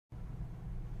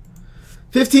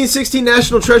15-16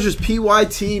 National Treasures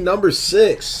PYT number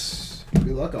 6. Good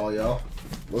luck, all y'all.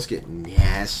 Let's get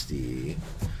nasty.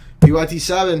 PYT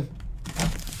 7.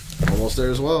 Almost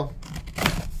there as well.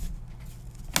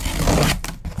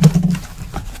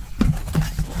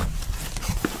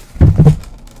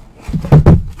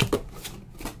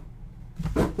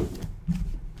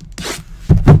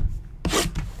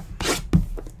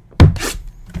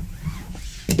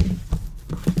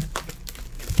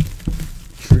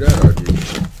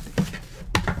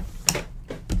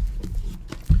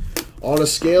 On a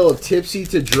scale of tipsy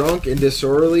to drunk and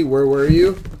disorderly, where were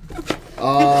you?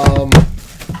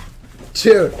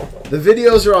 Dude, the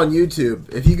videos are on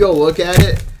YouTube. If you go look at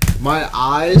it, my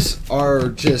eyes are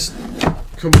just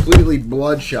completely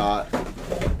bloodshot.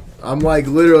 I'm like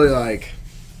literally like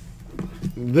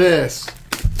this.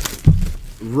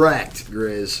 Wrecked,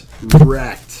 Grizz.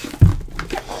 Wrecked.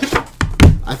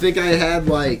 I think I had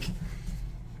like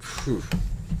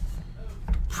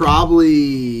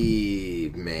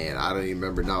probably, man, I don't even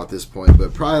remember now at this point,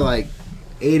 but probably like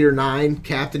 8 or 9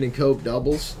 Captain and Coke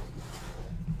doubles.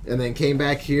 And then came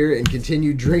back here and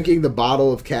continued drinking the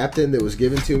bottle of Captain that was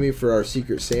given to me for our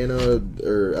Secret Santa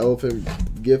or elephant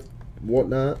gift,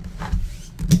 whatnot.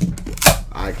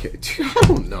 I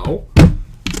don't know.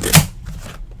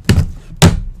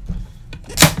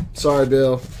 Sorry,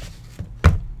 Bill.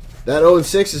 That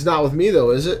 0-6 is not with me,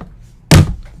 though, is it?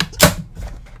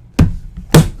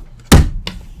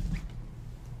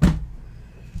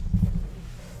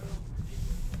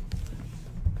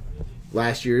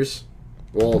 Last year's.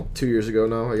 Well, 2 years ago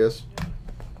now, I guess.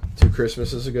 2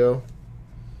 Christmases ago.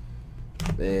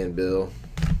 Man, Bill.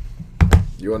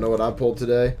 You want to know what I pulled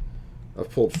today? I've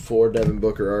pulled 4 Devin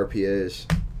Booker RPAs.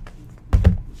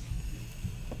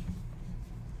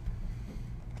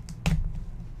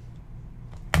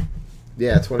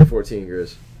 Yeah, 2014,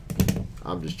 Grizz.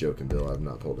 I'm just joking, Bill. I've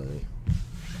not pulled any.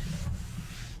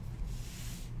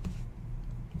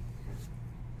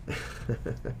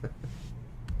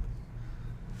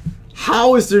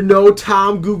 How is there no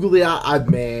Tom Googly Eye?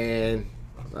 Man,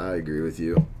 I agree with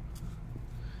you.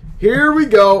 Here we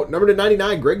go. Number to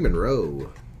 99, Greg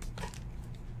Monroe.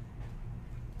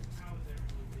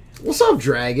 What's up,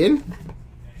 Dragon?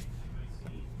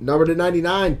 Number to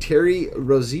 99, Terry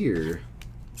Rozier.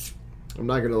 I'm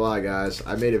not going to lie, guys.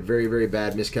 I made a very, very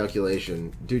bad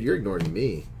miscalculation. Dude, you're ignoring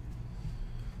me.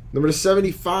 Number to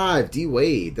 75, D.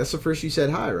 Wade. That's the first you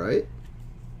said hi, right?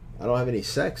 I don't have any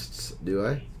sexts, do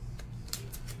I?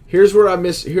 Here's where I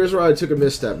took a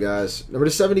misstep, guys. Number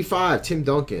to 75, Tim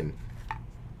Duncan.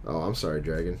 Oh, I'm sorry,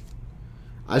 Dragon.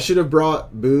 I should have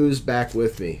brought booze back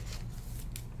with me.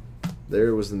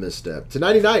 There was the misstep. To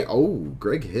 99, oh,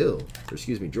 Greg Hill. Or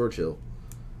excuse me, George Hill.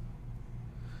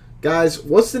 Guys,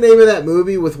 what's the name of that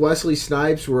movie with Wesley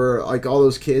Snipes where like all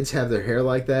those kids have their hair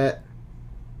like that?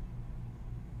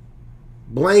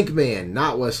 Blank Man,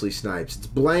 not Wesley Snipes. It's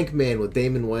Blank Man with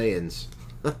Damon Wayans.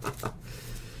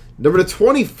 Number to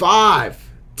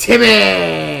 25,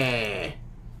 Timmy.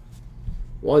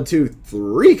 1, 2,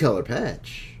 3 color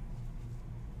patch.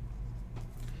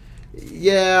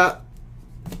 Yeah,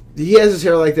 he has his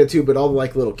hair like that too, but all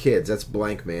like little kids. That's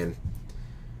Blank Man.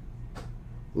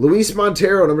 Luis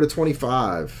Montero, number to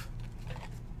 25.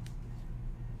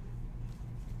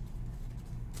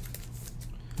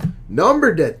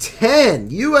 Number to 10,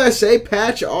 USA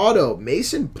patch auto,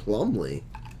 Mason Plumlee.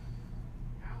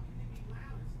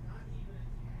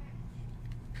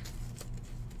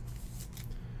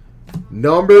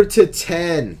 Number to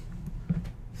 10,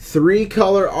 3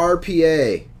 color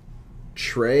RPA,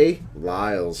 Trey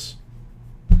Lyles.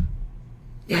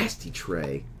 Nasty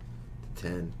Trey.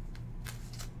 10.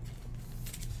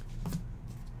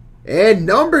 And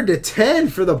number to 10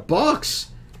 for the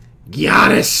Bucks,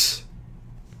 Giannis.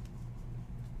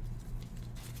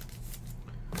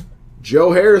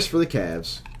 Joe Harris for the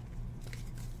Cavs.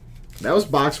 That was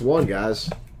box 1, guys.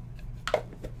 That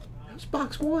was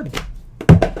box 1. Is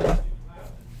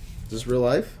this real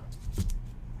life?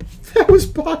 That was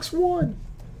box 1.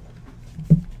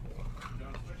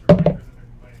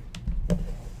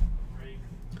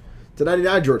 To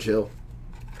 99, George Hill.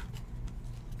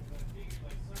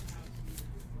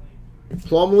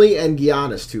 Plumlee and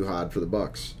Giannis too hot for the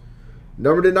Bucks.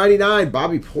 Number to 99,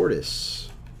 Bobby Portis.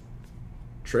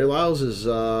 Trey Lyles is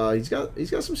he's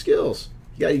got some skills.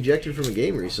 He got ejected from a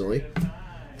game recently.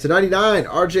 To 99,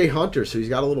 RJ Hunter, so he's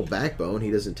got a little backbone.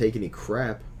 He doesn't take any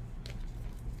crap.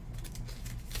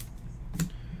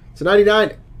 To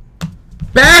 99,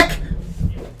 back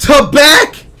to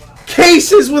back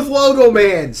cases with logo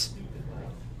mans.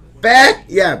 Back,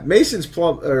 yeah, Mason's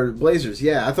Blazers.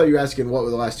 Yeah, I thought you were asking what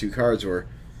the last 2 cards were.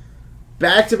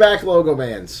 Back-to-back logo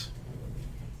mans.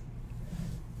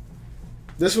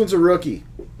 This one's a rookie.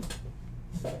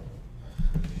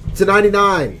 To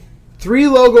 99. 3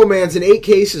 logo mans in 8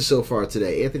 cases so far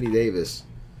today. Anthony Davis.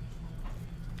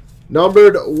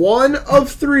 Numbered 1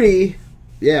 of 3.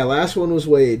 Yeah, last one was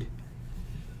Wade.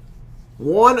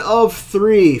 1 of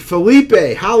 3.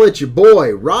 Felipe, holla at your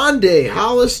boy. Rondé,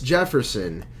 Hollis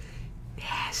Jefferson.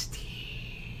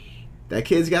 Nasty. That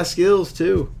kid's got skills,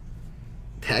 too.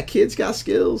 That kid's got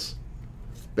skills.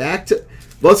 Back to...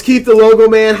 Let's keep the logo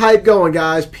man hype going,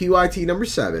 guys. PYT number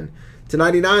 7. To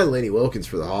 99, Lenny Wilkins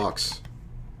for the Hawks.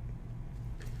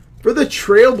 For the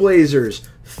Trailblazers,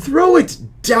 throw it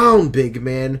down, big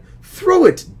man. Throw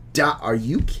it down. Are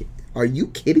you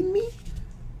kidding me?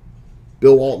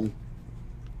 Bill Walton.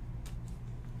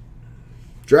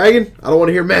 Dragon, I don't want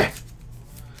to hear meh.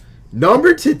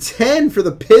 Number to 10 for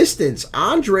the Pistons,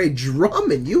 Andre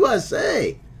Drummond,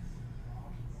 USA.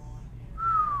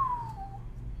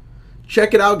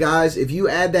 Check it out, guys. If you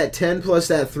add that 10 plus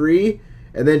that 3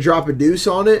 and then drop a deuce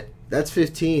on it, that's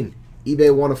 15.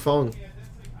 eBay won a phone.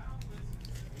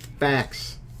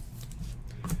 Facts.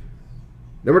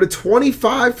 Number to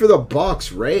 25 for the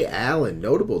Bucks, Ray Allen.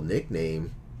 Notable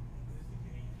nickname.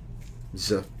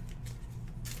 Z.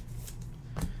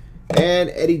 And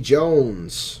Eddie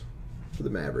Jones for the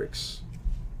Mavericks.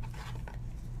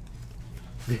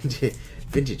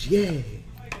 Vintage, yay.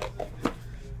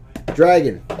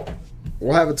 Dragon.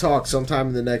 We'll have a talk sometime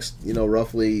in the next,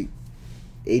 roughly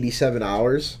 87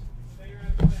 hours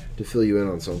to fill you in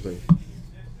on something.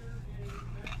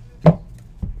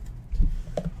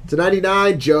 To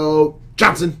 99, Joe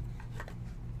Johnson.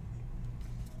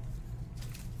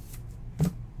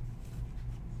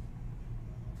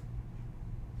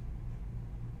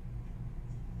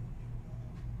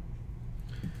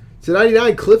 To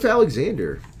 99, Cliff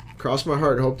Alexander. Cross my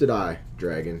heart and hope to die,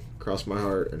 Dragon. Cross my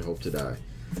heart and hope to die.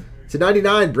 To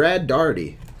 99, Brad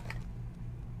Daugherty.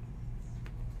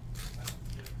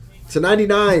 To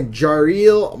 99,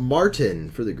 Jariel Martin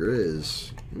for the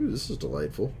Grizz. Ooh, this is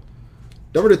delightful.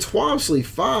 Number to Twomsley,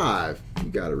 5. You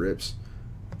got it, Rips.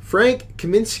 Frank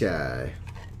Kaminsky.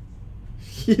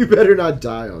 You better not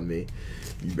die on me.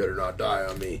 You better not die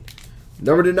on me.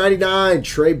 Number to 99,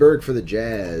 Trey Burke for the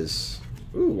Jazz.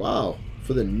 Ooh, wow.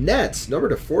 For the Nets, number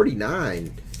to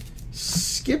 49,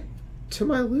 Skip to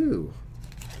my Lou.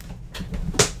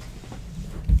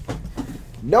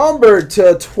 Number to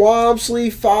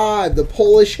Twomsley, 5, the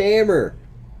Polish Hammer.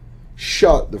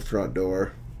 Shut the front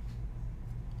door.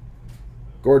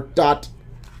 Gortat.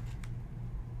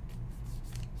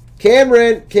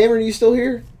 Cameron, you still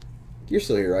here? You're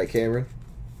still here, right, Cameron?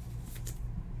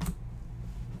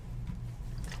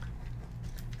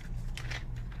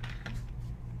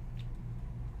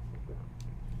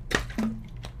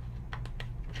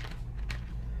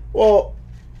 Well,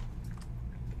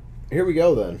 here we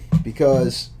go then,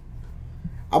 because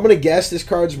I'm going to guess this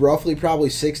card's roughly probably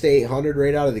 600 to 800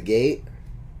 right out of the gate.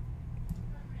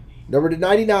 Number to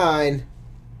 99,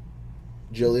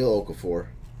 Jahlil Okafor.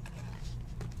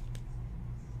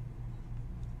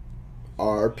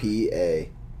 RPA.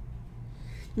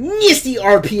 Nasty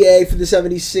RPA for the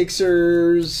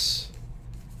 76ers.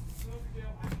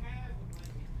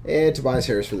 And Tobias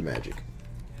Harris for the Magic.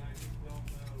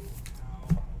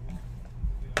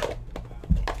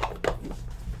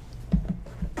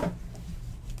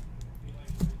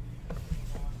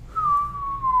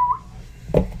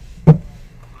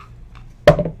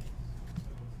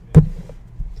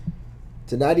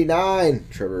 To 99,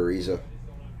 Trevor Ariza.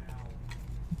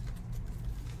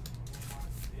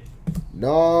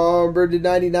 Number to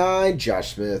 99,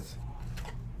 Josh Smith.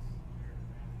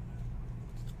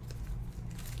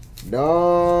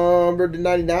 Number to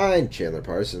 99, Chandler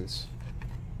Parsons.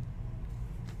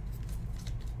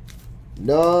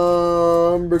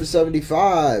 Number to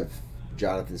 75,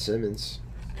 Jonathan Simmons.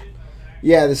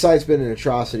 Yeah, the site's been an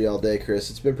atrocity all day, Chris.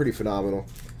 It's been pretty phenomenal.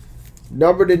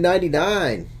 Number to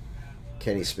 99,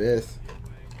 Kenny Smith.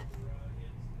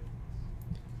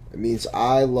 It means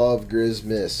I love Grizz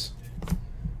Miss.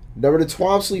 Number to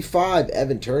Twomsley, 5,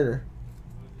 Evan Turner.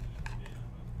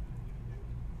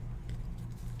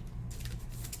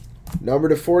 Number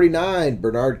to 49,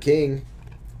 Bernard King.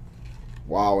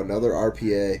 Wow, another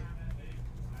RPA.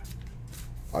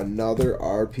 Another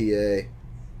RPA.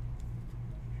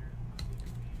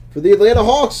 For the Atlanta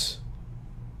Hawks,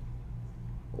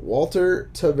 Walter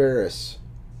Tavares.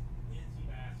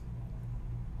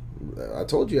 I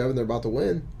told you, Evan, they're about to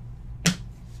win.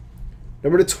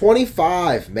 Number to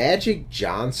 25, Magic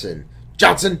Johnson.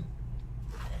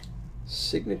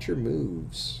 Signature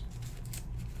moves.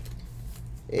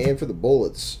 And for the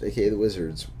Bullets, a.k.a. the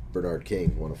Wizards, Bernard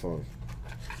King, one of fun.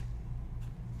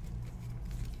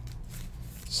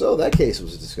 So that case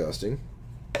was disgusting.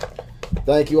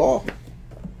 Thank you all.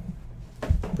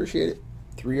 Appreciate it.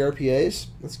 3 RPAs.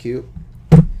 That's cute.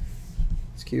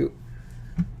 It's cute.